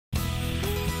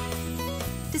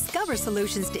Discover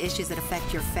solutions to issues that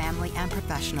affect your family and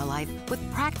professional life with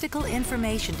practical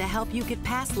information to help you get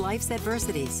past life's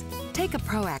adversities. Take a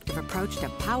proactive approach to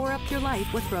power up your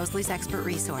life with Rosalie's expert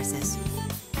resources.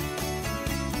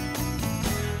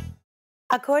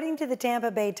 According to the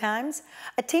Tampa Bay Times,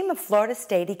 a team of Florida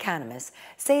State economists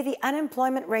say the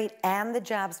unemployment rate and the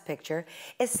jobs picture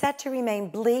is set to remain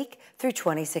bleak through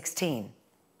 2016.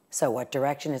 So what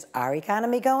direction is our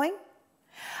economy going?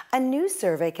 A new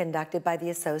survey conducted by the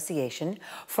Association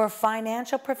for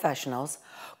Financial Professionals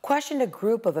questioned a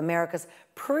group of America's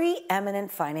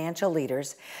preeminent financial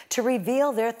leaders to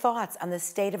reveal their thoughts on the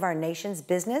state of our nation's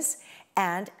business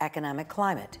and economic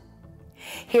climate.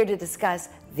 Here to discuss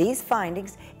these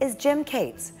findings is Jim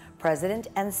Kaitz, President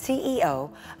and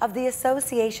CEO of the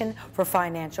Association for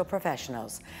Financial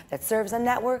Professionals that serves a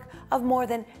network of more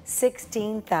than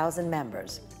 16,000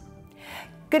 members.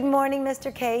 Good morning,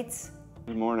 Mr. Kaitz.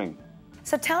 Good morning.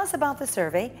 So tell us about the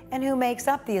survey and who makes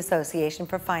up the Association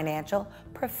for Financial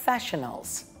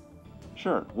Professionals.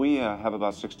 Sure. We have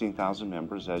about 16,000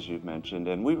 members, as you've mentioned,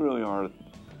 and we really are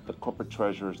the corporate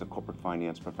treasurers, the corporate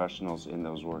finance professionals in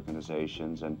those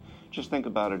organizations. And just think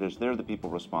about it as they're the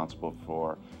people responsible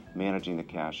for managing the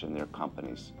cash in their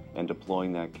companies and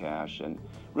deploying that cash, and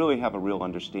really have a real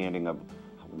understanding of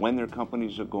when their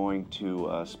companies are going to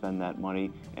spend that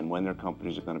money and when their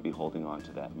companies are going to be holding on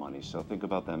to that money. So think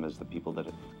about them as the people that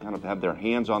kind of have their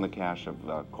hands on the cash of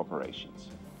corporations.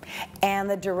 And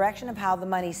the direction of how the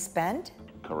money's spent?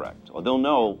 Correct. Well, they'll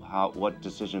know what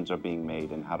decisions are being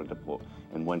made and how to deploy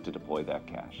and when to deploy that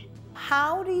cash.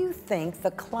 How do you think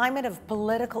the climate of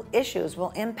political issues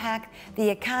will impact the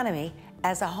economy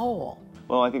as a whole?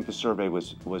 Well, I think the survey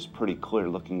was pretty clear,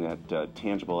 looking at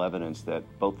tangible evidence that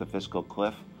both the fiscal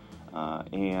cliff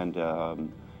and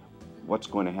what's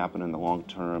going to happen in the long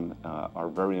term are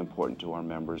very important to our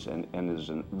members. And there's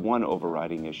one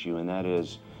overriding issue, and that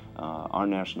is our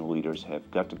national leaders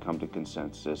have got to come to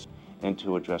consensus and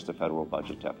to address the federal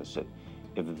budget deficit.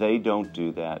 If they don't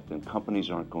do that, then companies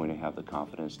aren't going to have the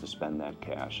confidence to spend that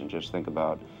cash. And just think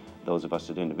about those of us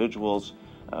as individuals.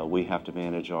 We have to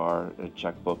manage our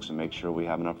checkbooks and make sure we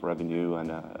have enough revenue and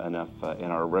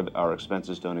our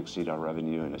expenses don't exceed our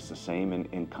revenue, and it's the same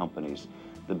in companies.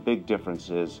 The big difference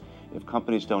is if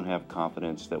companies don't have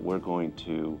confidence that we're going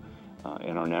to,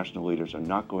 and our national leaders are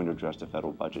not going to address the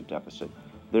federal budget deficit,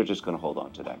 they're just going to hold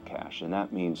on to that cash. And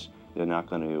that means they're not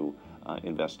going to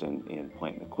invest in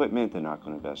plant and equipment, they're not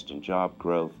going to invest in job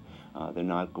growth, they're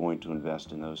not going to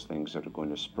invest in those things that are going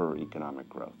to spur economic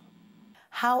growth.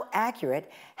 How accurate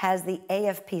has the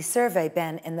AFP survey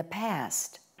been in the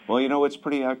past? Well, you know, it's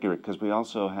pretty accurate because we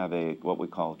also have what we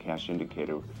call a cash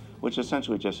indicator, which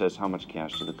essentially just says how much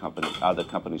cash are the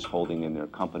companies holding in their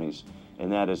companies, and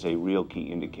that is a real key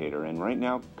indicator. And right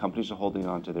now, companies are holding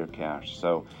on to their cash.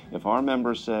 So if our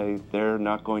members say they're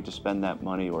not going to spend that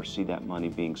money or see that money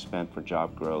being spent for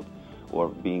job growth or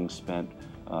being spent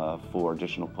for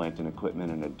additional plant and equipment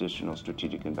and additional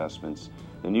strategic investments,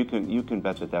 then you can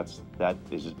bet that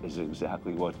is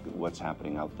exactly what's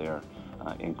happening out there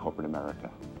in corporate America.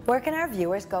 Where can our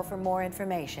viewers go for more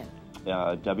information?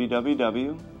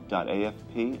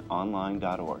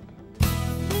 www.afponline.org.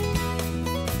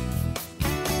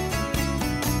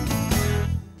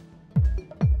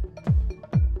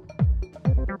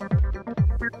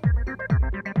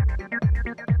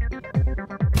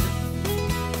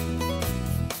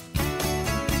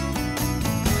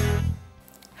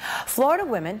 Florida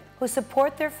women who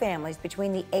support their families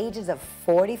between the ages of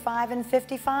 45 and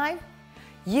 55,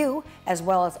 you, as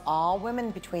well as all women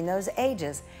between those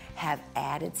ages, have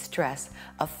added stress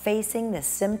of facing the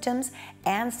symptoms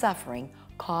and suffering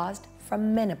caused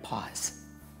from menopause.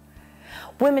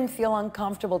 Women feel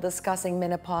uncomfortable discussing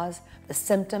menopause, the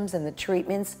symptoms and the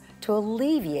treatments to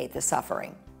alleviate the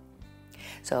suffering.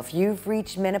 So if you've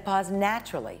reached menopause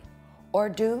naturally or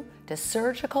due to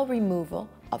surgical removal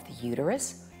of the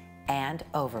uterus and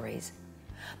ovaries,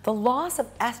 the loss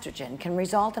of estrogen can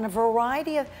result in a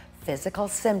variety of physical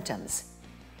symptoms.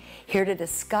 Here to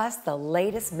discuss the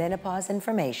latest menopause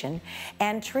information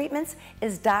and treatments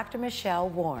is Dr. Michelle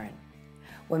Warren,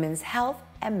 women's health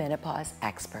and menopause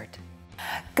expert.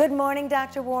 Good morning,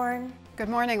 Dr. Warren. Good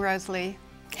morning, Rosalie.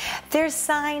 There's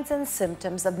signs and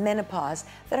symptoms of menopause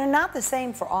that are not the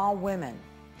same for all women.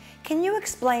 Can you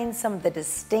explain some of the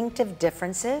distinctive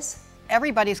differences?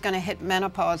 Everybody's going to hit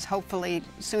menopause, hopefully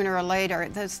sooner or later.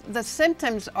 The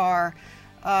symptoms are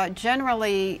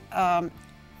generally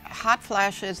hot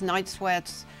flashes, night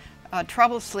sweats,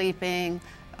 trouble sleeping,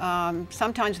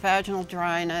 sometimes vaginal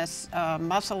dryness,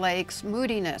 muscle aches,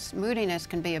 moodiness. Moodiness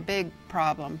can be a big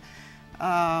problem.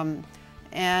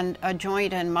 and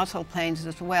joint and muscle pains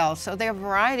as well. So there are a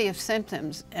variety of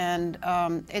symptoms, and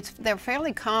they're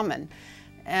fairly common.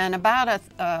 And about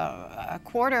a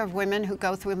quarter of women who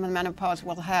go through menopause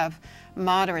will have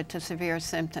moderate to severe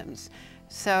symptoms.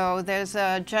 So there's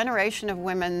a generation of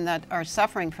women that are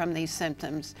suffering from these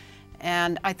symptoms.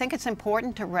 And I think it's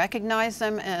important to recognize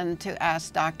them and to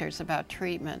ask doctors about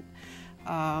treatment.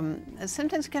 The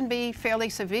symptoms can be fairly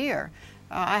severe.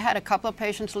 I had a couple of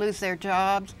patients lose their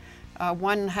jobs.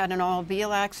 One had an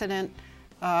automobile accident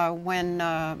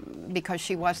because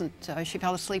she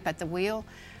fell asleep at the wheel.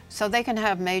 So they can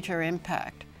have major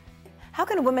impact. How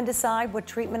can a woman decide what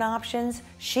treatment options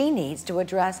she needs to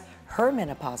address her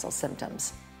menopausal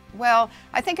symptoms? Well,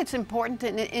 I think it's important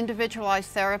to individualize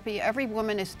therapy. Every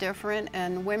woman is different,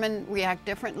 and women react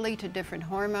differently to different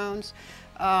hormones.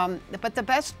 But the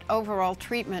best overall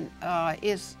treatment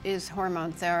is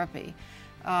hormone therapy.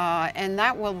 And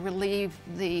that will relieve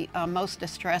the most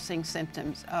distressing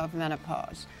symptoms of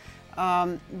menopause.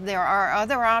 There are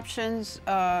other options,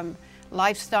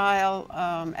 lifestyle,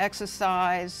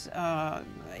 exercise,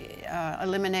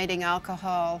 eliminating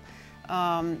alcohol,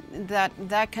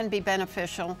 that can be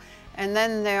beneficial. And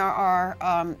then there are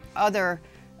other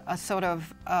sort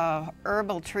of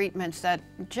herbal treatments that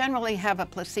generally have a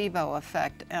placebo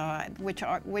effect, which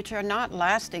are not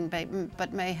lasting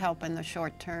but may help in the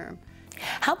short term.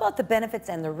 How about the benefits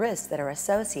and the risks that are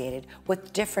associated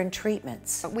with different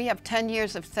treatments? We have 10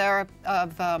 years of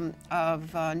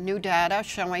new data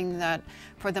showing that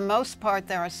for the most part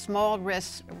there are small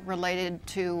risks related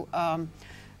to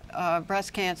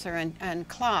breast cancer and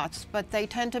clots, but they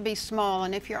tend to be small,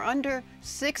 and if you're under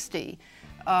 60,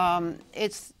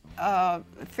 it's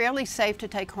fairly safe to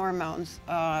take hormones,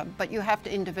 but you have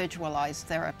to individualize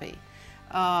therapy.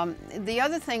 The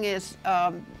other thing is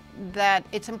that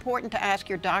it's important to ask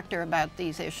your doctor about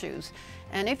these issues.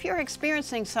 And if you're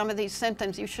experiencing some of these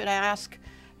symptoms, you should ask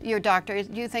your doctor,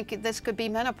 do you think this could be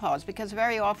menopause? Because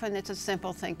very often it's a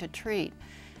simple thing to treat.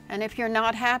 And if you're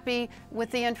not happy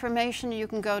with the information, you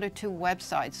can go to two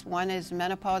websites. One is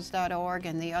menopause.org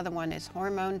and the other one is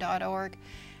hormone.org.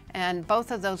 And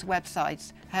both of those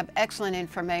websites have excellent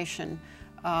information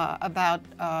about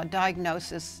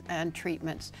diagnosis and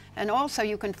treatments. And also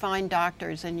you can find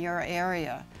doctors in your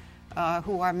area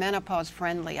who are menopause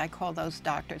friendly. I call those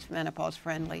doctors menopause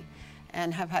friendly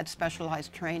and have had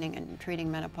specialized training in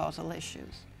treating menopausal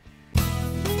issues.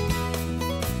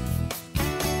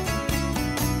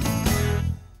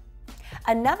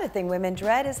 Another thing women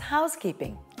dread is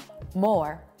housekeeping.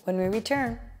 More when we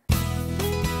return.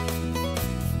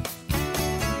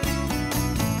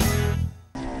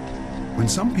 When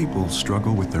some people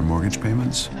struggle with their mortgage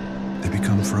payments, they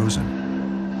become frozen,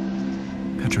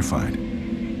 petrified.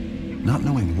 Not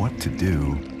knowing what to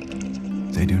do,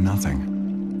 they do nothing.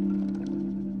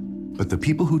 But the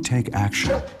people who take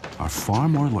action are far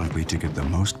more likely to get the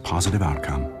most positive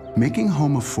outcome. Making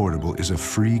Home Affordable is a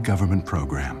free government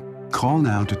program. Call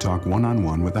now to talk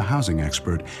one-on-one with a housing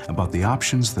expert about the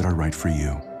options that are right for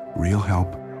you. Real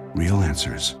help, real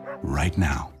answers, right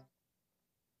now.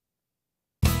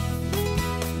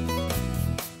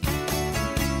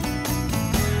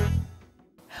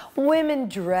 Women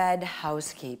dread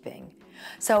housekeeping.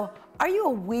 So, are you a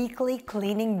weekly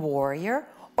cleaning warrior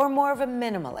or more of a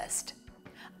minimalist?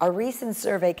 A recent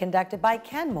survey conducted by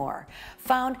Kenmore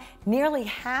found nearly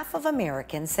half of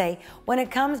Americans say when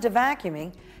it comes to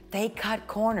vacuuming, they cut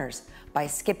corners by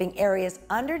skipping areas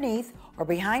underneath or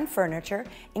behind furniture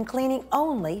and cleaning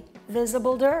only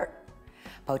visible dirt,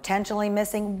 potentially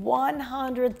missing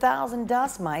 100,000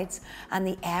 dust mites on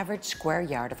the average square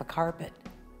yard of a carpet.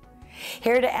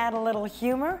 Here to add a little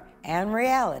humor and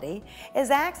reality is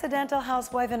accidental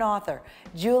housewife and author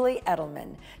Julie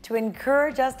Edelman to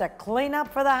encourage us to clean up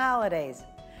for the holidays.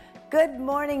 Good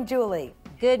morning, Julie.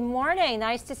 Good morning.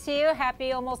 Nice to see you.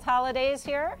 Happy almost holidays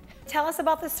here. Tell us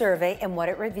about the survey and what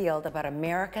it revealed about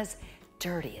America's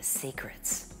dirtiest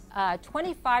secrets.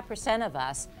 25% of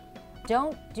us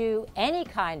don't do any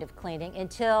kind of cleaning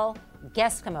until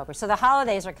guests come over. So the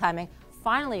holidays are coming.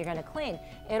 Finally, you're going to clean.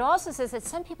 It also says that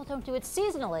some people don't do it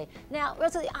seasonally. Now,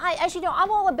 as you know,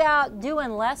 I'm all about doing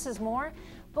less is more,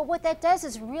 but what that does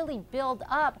is really build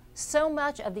up so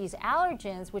much of these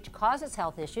allergens, which causes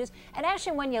health issues. And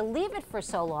actually, when you leave it for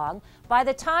so long, by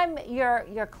the time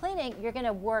you're cleaning, you're going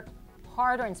to work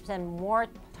harder and spend more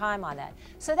time on that.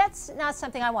 So that's not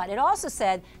something I want. It also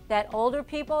said that older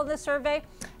people in the survey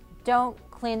don't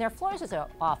clean their floors as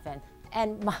often.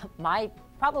 And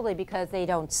probably because they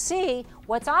don't see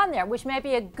what's on there, which may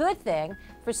be a good thing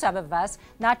for some of us,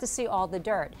 not to see all the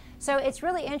dirt. So it's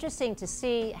really interesting to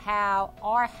see how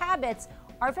our habits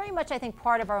are very much, I think,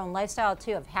 part of our own lifestyle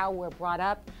too, of how we're brought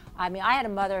up. I mean, I had a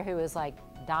mother who was like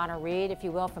Donna Reed, if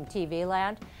you will, from TV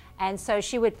land. And so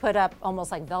she would put up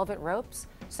almost like velvet ropes.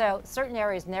 So certain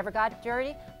areas never got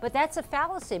dirty, but that's a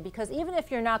fallacy because even if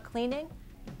you're not cleaning,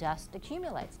 dust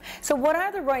accumulates. So what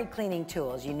are the right cleaning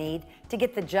tools you need to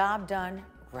get the job done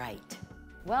right?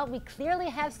 Well, we clearly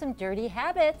have some dirty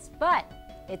habits, but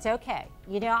it's okay.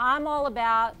 You know, I'm all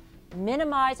about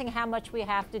minimizing how much we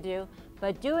have to do,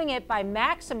 but doing it by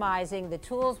maximizing the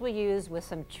tools we use with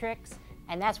some tricks.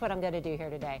 And that's what I'm going to do here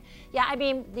today. Yeah, I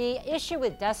mean, the issue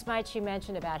with dust mites you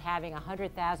mentioned about having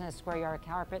 100,000 square yard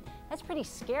carpet, that's pretty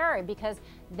scary because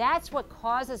that's what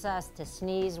causes us to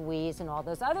sneeze, wheeze, and all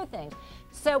those other things.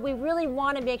 So we really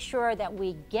want to make sure that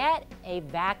we get a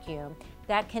vacuum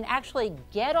that can actually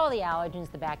get all the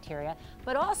allergens, the bacteria,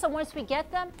 but also once we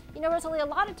get them, you know, Rosalie, a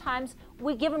lot of times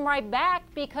we give them right back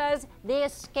because they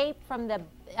escape from the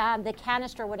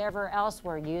canister or whatever else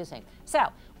we're using.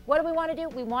 So what do we want to do?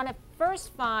 We want to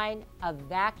first find a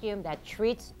vacuum that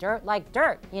treats dirt like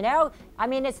dirt, you know? I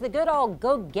mean, it's the good old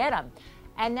go get 'em.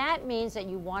 And that means that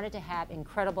you want it to have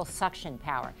incredible suction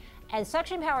power. And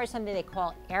suction power is something they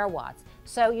call air watts.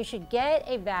 So you should get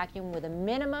a vacuum with a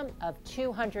minimum of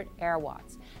 200 air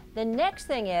watts. The next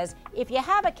thing is, if you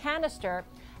have a canister,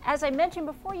 as I mentioned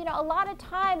before, you know, a lot of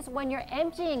times when you're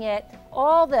emptying it,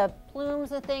 all the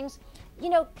plumes and things, you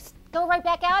know, go right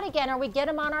back out again, or we get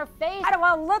them on our face. I don't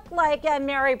want to look like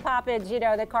Mary Poppins, you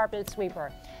know, the carpet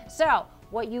sweeper. So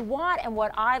what you want and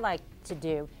what I like to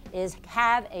do is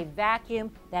have a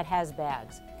vacuum that has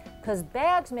bags, because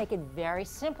bags make it very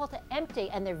simple to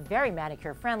empty and they're very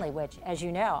manicure friendly, which, as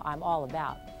you know, I'm all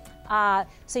about.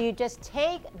 So you just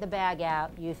take the bag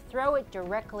out, you throw it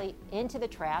directly into the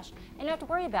trash, and you don't have to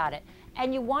worry about it.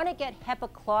 And you want to get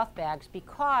HEPA cloth bags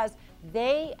because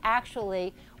they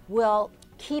actually will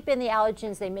keep in the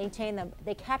allergens, they maintain them,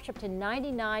 they capture up to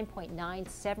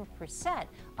 99.97%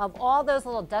 of all those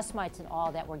little dust mites and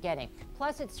all that we're getting.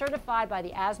 Plus it's certified by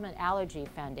the Asthma and Allergy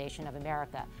Foundation of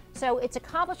America. So it's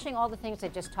accomplishing all the things I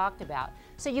just talked about.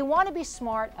 So you want to be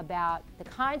smart about the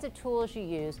kinds of tools you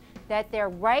use, that they're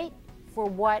right for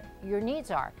what your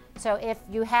needs are. So if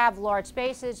you have large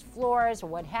spaces, floors, or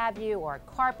what have you, or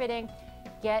carpeting,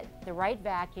 get the right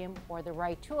vacuum or the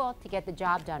right tool to get the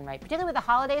job done right. Particularly with the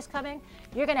holidays coming,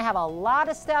 you're going to have a lot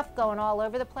of stuff going all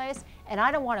over the place, and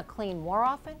I don't want to clean more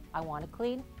often, I want to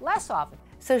clean less often.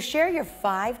 So share your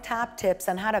 5 top tips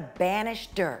on how to banish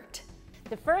dirt.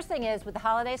 The first thing is, with the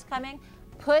holidays coming,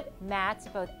 put mats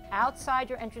both outside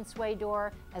your entranceway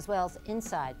door as well as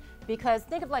inside. Because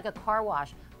think of like a car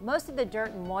wash. Most of the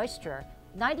dirt and moisture,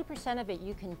 90% of it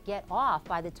you can get off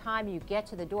by the time you get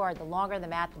to the door. The longer the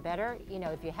mat, the better, you know,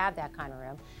 if you have that kind of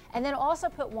room. And then also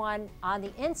put one on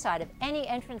the inside of any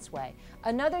entranceway.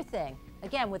 Another thing,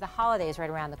 again, with the holidays right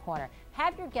around the corner,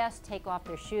 have your guests take off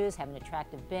their shoes, have an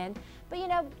attractive bin, but, you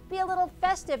know, be a little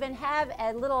festive and have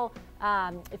a little,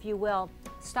 if you will,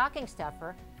 stocking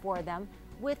stuffer for them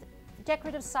with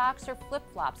decorative socks or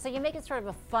flip-flops. So you make it sort of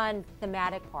a fun,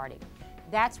 thematic party.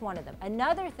 That's one of them.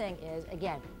 Another thing is,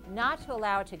 again, not to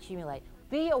allow it to accumulate.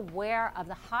 Be aware of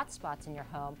the hot spots in your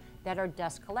home that are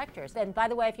dust collectors. And by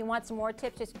the way, if you want some more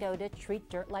tips, just go to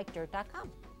treatdirtlikedirt.com.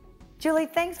 Julie,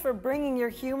 thanks for bringing your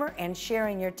humor and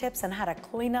sharing your tips on how to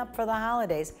clean up for the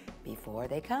holidays before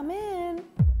they come in.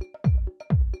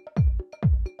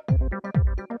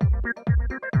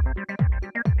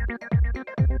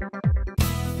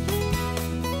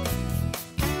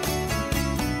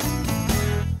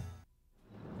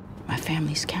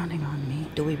 Family's counting on me.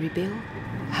 Do we rebuild?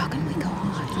 How can we go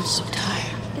on? I'm so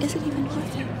tired. Is it even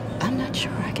worth it? I'm not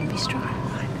sure I can be strong.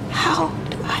 How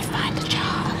do I find a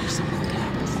job?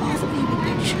 All the baby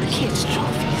pictures, kids'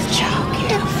 trophies,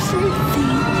 childcare,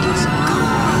 everything is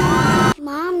gone.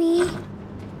 Mommy.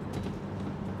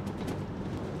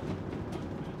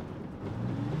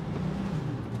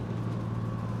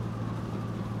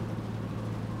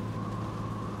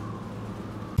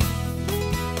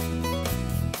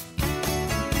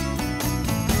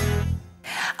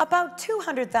 About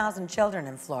 200,000 children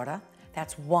in Florida,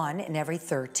 that's 1 in every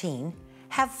 13,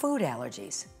 have food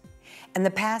allergies. In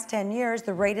the past 10 years,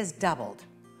 the rate has doubled.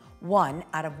 1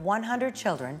 out of 100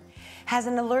 children has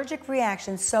an allergic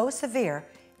reaction so severe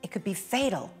it could be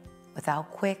fatal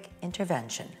without quick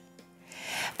intervention.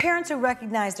 Parents who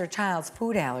recognize their child's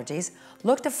food allergies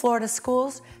look to Florida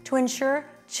schools to ensure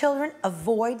children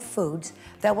avoid foods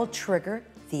that will trigger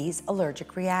these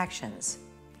allergic reactions.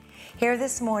 Here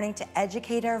this morning to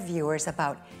educate our viewers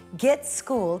about Get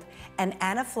Schooled and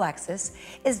Anaphylaxis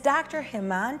is Dr.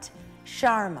 Hemant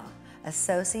Sharma,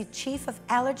 Associate Chief of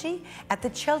Allergy at the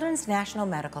Children's National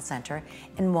Medical Center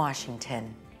in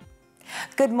Washington.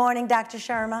 Good morning, Dr.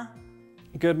 Sharma.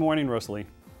 Good morning, Rosalie.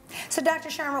 So, Dr.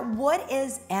 Sharma, what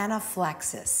is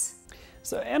anaphylaxis?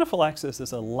 So anaphylaxis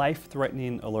is a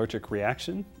life-threatening allergic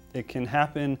reaction. It can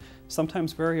happen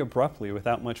sometimes very abruptly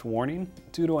without much warning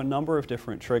due to a number of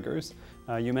different triggers.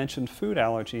 You mentioned food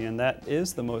allergy, and that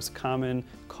is the most common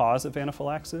cause of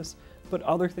anaphylaxis, but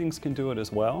other things can do it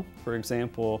as well. For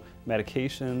example,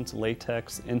 medications,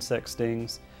 latex, insect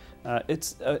stings.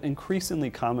 It's an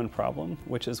increasingly common problem,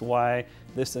 which is why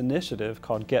this initiative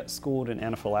called Get Schooled in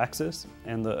Anaphylaxis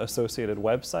and the associated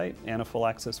website,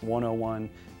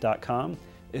 anaphylaxis101.com,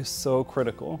 is so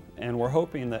critical. And we're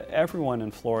hoping that everyone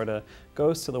in Florida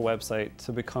goes to the website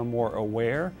to become more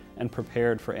aware and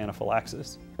prepared for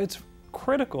anaphylaxis. It's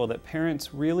critical that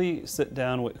parents really sit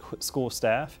down with school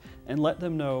staff and let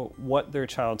them know what their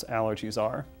child's allergies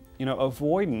are. You know,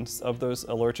 avoidance of those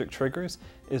allergic triggers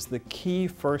is the key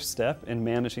first step in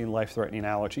managing life-threatening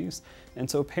allergies. And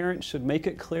so parents should make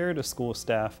it clear to school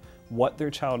staff what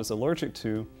their child is allergic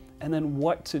to and then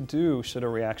what to do should a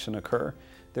reaction occur.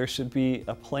 There should be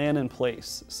a plan in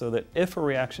place so that if a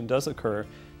reaction does occur,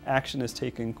 action is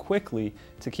taken quickly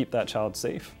to keep that child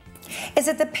safe. Is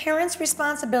it the parents'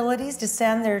 responsibilities to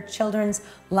send their children's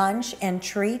lunch and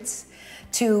treats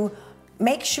to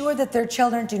make sure that their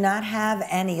children do not have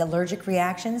any allergic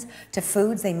reactions to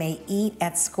foods they may eat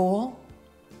at school?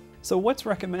 So what's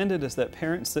recommended is that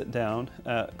parents sit down,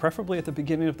 preferably at the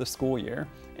beginning of the school year,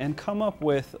 and come up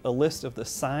with a list of the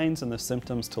signs and the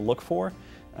symptoms to look for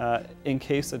in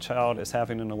case a child is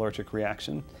having an allergic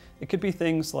reaction. It could be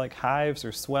things like hives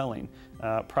or swelling,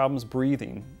 problems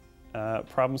breathing,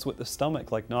 problems with the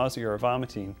stomach like nausea or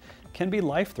vomiting, can be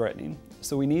life-threatening.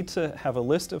 So we need to have a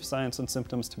list of signs and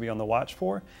symptoms to be on the watch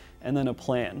for, and then a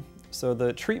plan. So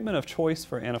the treatment of choice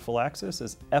for anaphylaxis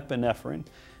is epinephrine.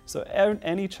 So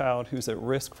any child who's at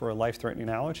risk for a life-threatening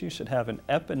allergy should have an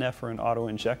epinephrine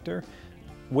auto-injector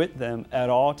with them at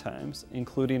all times,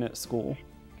 including at school.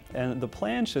 And the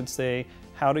plan should say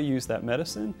how to use that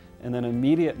medicine, and then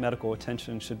immediate medical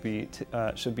attention should be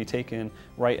taken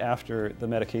right after the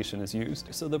medication is used.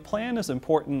 So the plan is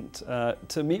important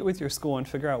to meet with your school and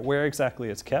figure out where exactly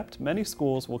it's kept. Many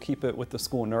schools will keep it with the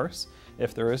school nurse,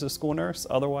 if there is a school nurse.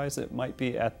 Otherwise, it might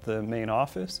be at the main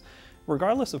office.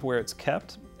 Regardless of where it's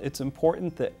kept, it's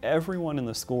important that everyone in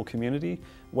the school community,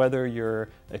 whether you're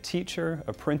a teacher,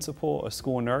 a principal, a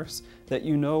school nurse, that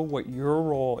you know what your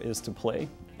role is to play.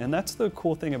 And that's the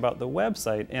cool thing about the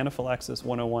website,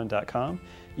 anaphylaxis101.com.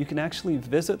 You can actually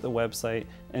visit the website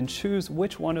and choose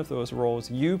which one of those roles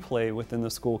you play within the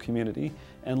school community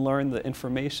and learn the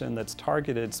information that's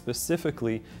targeted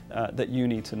specifically that you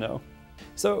need to know.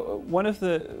 So one of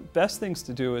the best things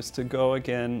to do is to go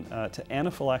again to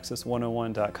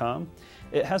anaphylaxis101.com.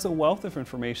 It has a wealth of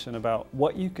information about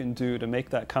what you can do to make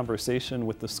that conversation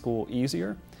with the school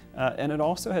easier. And it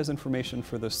also has information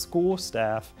for the school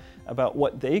staff about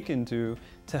what they can do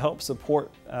to help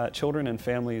support children and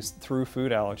families through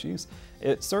food allergies.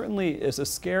 It certainly is a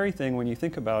scary thing when you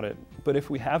think about it, but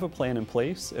if we have a plan in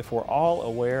place, if we're all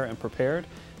aware and prepared,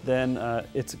 then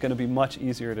it's going to be much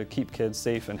easier to keep kids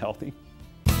safe and healthy.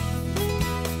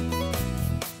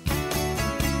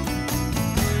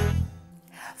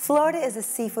 Florida is a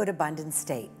seafood abundant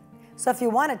state. So if you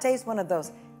want to taste one of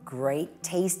those great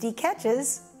tasty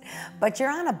catches, but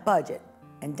you're on a budget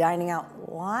and dining out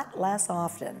a lot less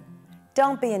often,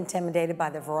 don't be intimidated by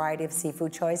the variety of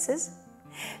seafood choices.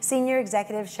 Senior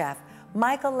Executive Chef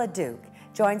Michael Laduka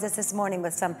joins us this morning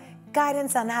with some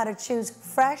guidance on how to choose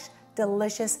fresh,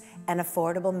 delicious, and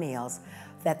affordable meals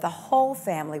that the whole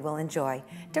family will enjoy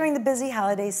during the busy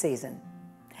holiday season.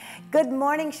 Good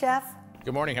morning, Chef.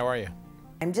 Good morning, how are you?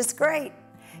 I'm just great.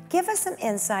 Give us some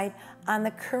insight on the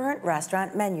current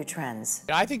restaurant menu trends.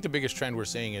 I think the biggest trend we're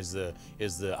seeing is the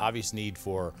obvious need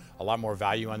for a lot more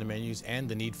value on the menus and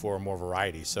the need for more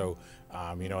variety. So,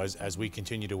 you know, as we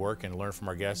continue to work and learn from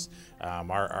our guests,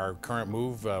 our current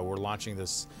move, we're launching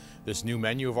this new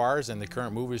menu of ours, and the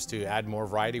current move is to add more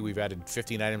variety. We've added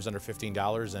 15 items under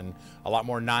 $15 and a lot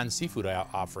more non-seafood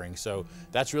offerings. So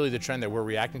that's really the trend that we're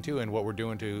reacting to and what we're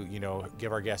doing to, you know,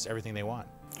 give our guests everything they want.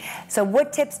 So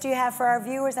what tips do you have for our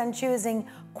viewers on choosing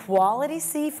quality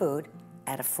seafood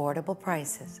at affordable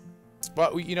prices?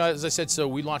 But you know, as I said, so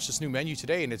we launched this new menu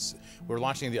today, and we're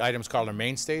launching the items called our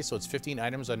mainstay. So it's 15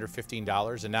 items under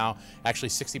 $15, and now actually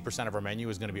 60% of our menu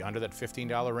is going to be under that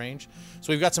 $15 range.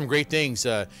 So we've got some great things.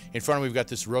 In front of me, we've got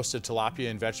this roasted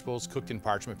tilapia and vegetables cooked in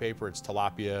parchment paper. It's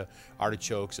tilapia,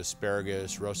 artichokes,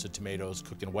 asparagus, roasted tomatoes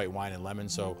cooked in white wine and lemon.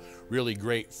 So really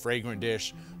great, fragrant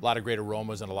dish, a lot of great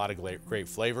aromas and a lot of great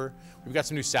flavor. We've got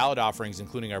some new salad offerings,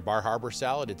 including our Bar Harbor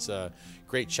salad. It's a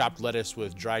great chopped lettuce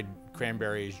with dried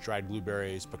cranberries, dried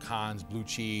blueberries, pecans, blue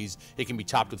cheese. It can be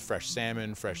topped with fresh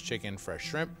salmon, fresh chicken, fresh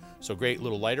shrimp. So great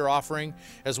little lighter offering.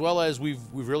 As well as we've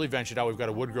really ventured out. We've got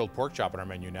a wood-grilled pork chop on our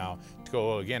menu now to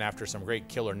go again after some great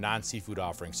killer non-seafood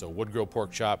offerings. So wood-grilled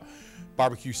pork chop,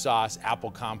 barbecue sauce,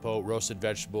 apple compote, roasted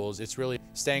vegetables. It's really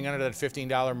staying under that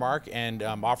 $15 mark and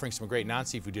offering some great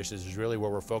non-seafood dishes is really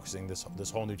where we're focusing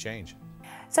this whole new change.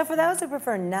 So for those who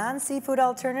prefer non-seafood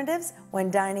alternatives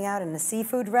when dining out in a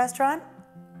seafood restaurant,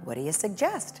 what do you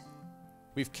suggest?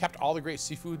 We've kept all the great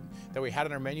seafood that we had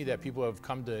on our menu that people have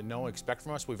come to know and expect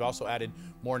from us. We've also added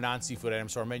more non-seafood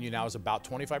items. So our menu now is about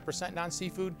 25%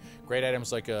 non-seafood. Great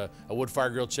items like a wood-fire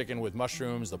grilled chicken with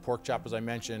mushrooms, the pork chop, as I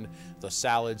mentioned, the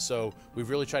salad. So we've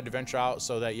really tried to venture out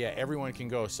so that, yeah, everyone can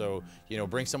go. So, you know,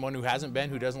 bring someone who hasn't been,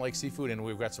 who doesn't like seafood, and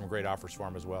we've got some great offers for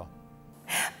them as well.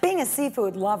 Being a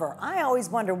seafood lover, I always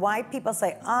wonder why people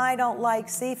say, I don't like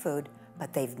seafood,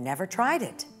 but they've never tried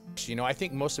it. You know, I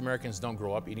think most Americans don't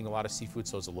grow up eating a lot of seafood,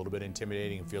 so it's a little bit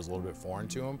intimidating and feels a little bit foreign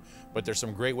to them. But there's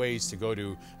some great ways to go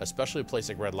to, especially a place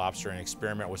like Red Lobster, and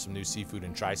experiment with some new seafood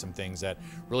and try some things that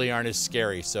really aren't as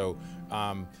scary. So,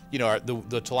 you know,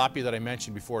 the tilapia that I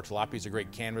mentioned before, tilapia is a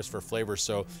great canvas for flavors.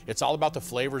 So it's all about the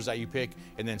flavors that you pick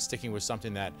and then sticking with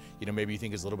something that, you know, maybe you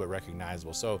think is a little bit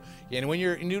recognizable. So, and when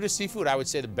you're new to seafood, I would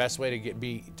say the best way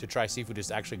to try seafood is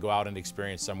to actually go out and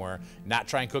experience somewhere, not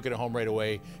try and cook it at home right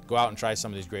away. Go out and try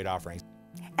some of these great offerings.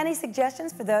 Any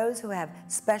suggestions for those who have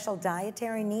special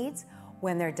dietary needs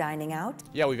when they're dining out?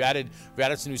 Yeah, we've added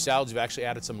some new salads. We've actually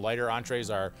added some lighter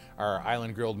entrees. Our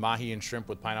island grilled mahi and shrimp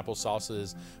with pineapple salsa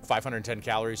is 510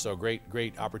 calories, so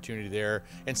great opportunity there.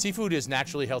 And seafood is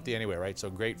naturally healthy anyway, right?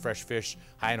 So great fresh fish,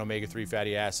 high in omega-3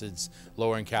 fatty acids,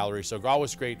 lower in calories. So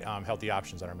always great healthy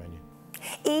options on our menu.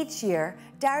 Each year,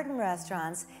 Darden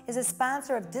Restaurants is a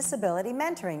sponsor of Disability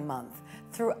Mentoring Month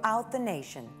throughout the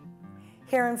nation.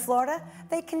 Here in Florida,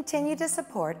 they continue to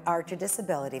support Archer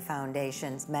Disability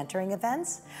Foundation's mentoring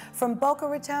events from Boca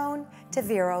Raton to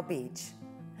Vero Beach.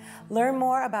 Learn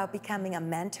more about becoming a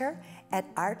mentor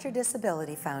at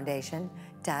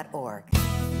archerdisabilityfoundation.org.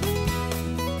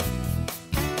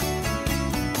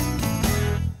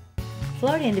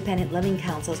 Florida Independent Living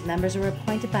Council's members are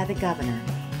appointed by the governor,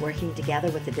 working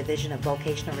together with the Division of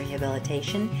Vocational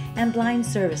Rehabilitation and Blind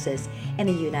Services in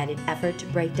a united effort to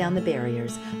break down the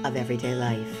barriers of everyday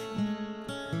life.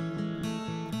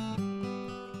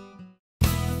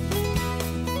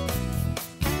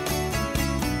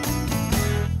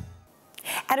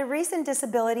 At a recent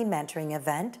disability mentoring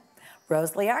event,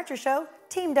 Rosalie Archer Show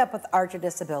teamed up with Archer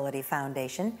Disability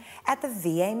Foundation at the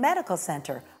VA Medical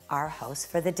Center, our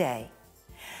host for the day.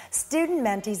 Student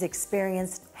mentees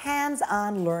experienced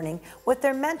hands-on learning with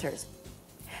their mentors.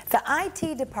 The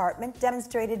IT department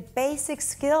demonstrated basic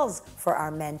skills for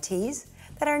our mentees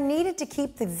that are needed to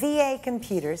keep the VA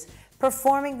computers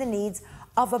performing the needs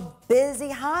of a busy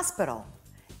hospital,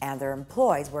 and their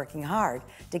employees working hard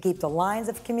to keep the lines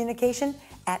of communication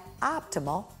at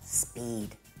optimal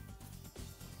speed.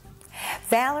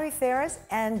 Valerie Ferris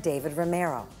and David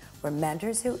Romero were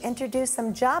mentors who introduced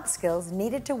some job skills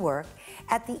needed to work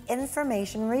at the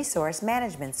Information Resource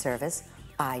Management Service,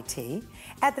 IT,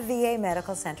 at the VA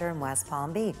Medical Center in West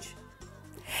Palm Beach.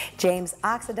 James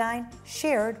Oxidine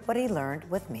shared what he learned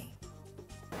with me.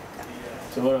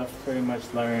 So what I've pretty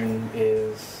much learned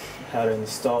is how to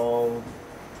install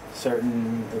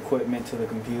certain equipment to the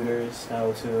computers,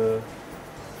 how to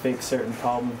fix certain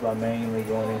problems by manually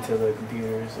going into the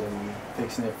computers and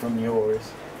fixing it from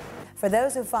yours. For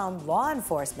those who found law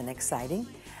enforcement exciting,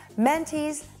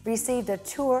 mentees received a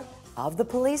tour of the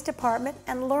police department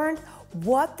and learned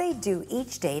what they do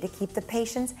each day to keep the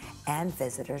patients and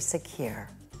visitors secure.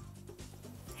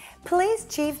 Police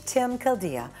Chief Tim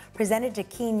Caldea presented to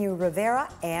Keanu Rivera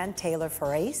and Taylor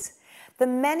Ferrace the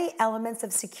many elements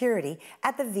of security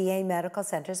at the VA Medical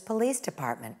Center's police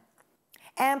department.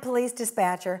 And police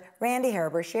dispatcher Randy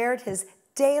Herber shared his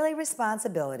daily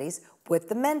responsibilities with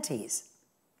the mentees.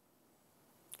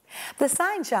 The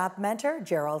sign shop mentor,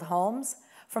 Gerald Holmes,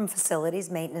 from Facilities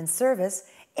Maintenance Service,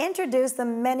 introduced the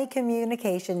many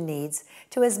communication needs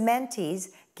to his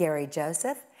mentees, Gary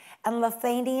Joseph and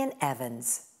Lethanian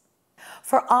Evans.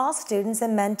 For all students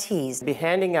and mentees, be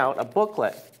handing out a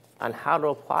booklet on how to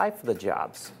apply for the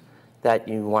jobs that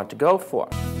you want to go for.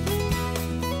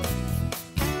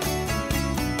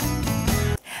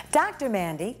 Dr.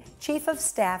 Mandy, Chief of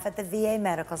Staff at the VA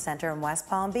Medical Center in West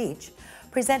Palm Beach,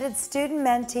 presented student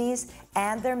mentees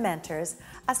and their mentors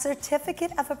a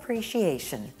certificate of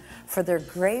appreciation for their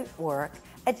great work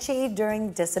achieved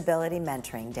during Disability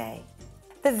Mentoring Day.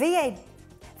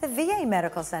 The VA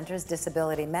Medical Center's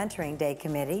Disability Mentoring Day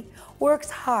Committee works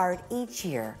hard each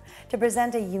year to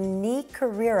present a unique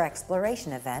career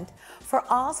exploration event for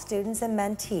all students and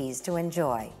mentees to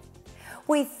enjoy.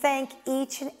 We thank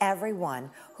each and every one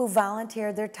who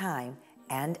volunteered their time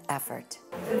and effort.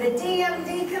 To the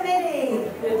DMD Committee!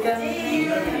 The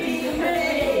DMD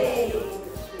Committee!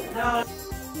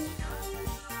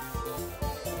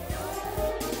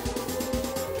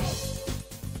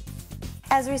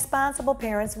 As responsible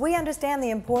parents, we understand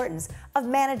the importance of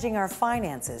managing our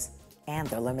finances and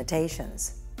their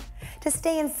limitations. To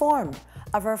stay informed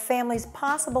of our family's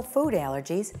possible food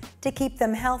allergies to keep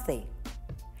them healthy.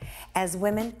 As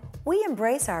women, we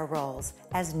embrace our roles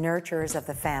as nurturers of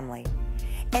the family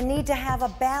and need to have a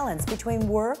balance between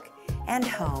work and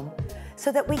home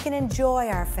so that we can enjoy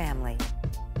our family.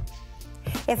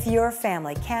 If your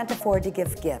family can't afford to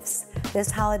give gifts this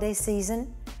holiday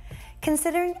season,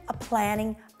 consider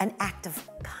planning an act of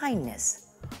kindness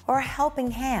or a helping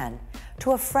hand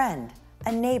to a friend,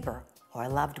 a neighbor, or a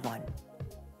loved one.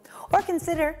 Or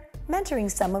consider mentoring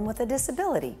someone with a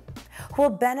disability who will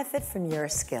benefit from your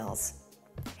skills.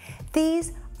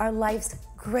 These are life's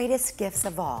greatest gifts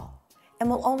of all and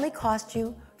will only cost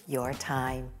you your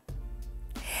time.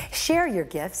 Share your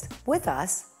gifts with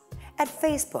us at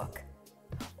Facebook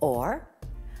or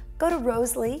go to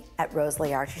Rosalie at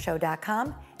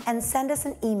rosaliearchershow.com and send us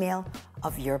an email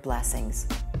of your blessings.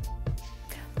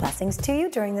 Blessings to you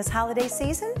during this holiday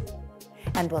season,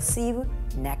 and we'll see you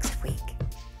next week.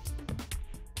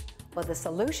 Will the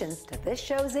solutions to this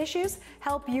show's issues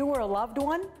help you or a loved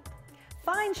one?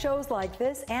 Find shows like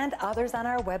this and others on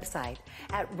our website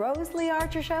at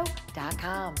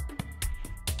rosaliearchershow.com.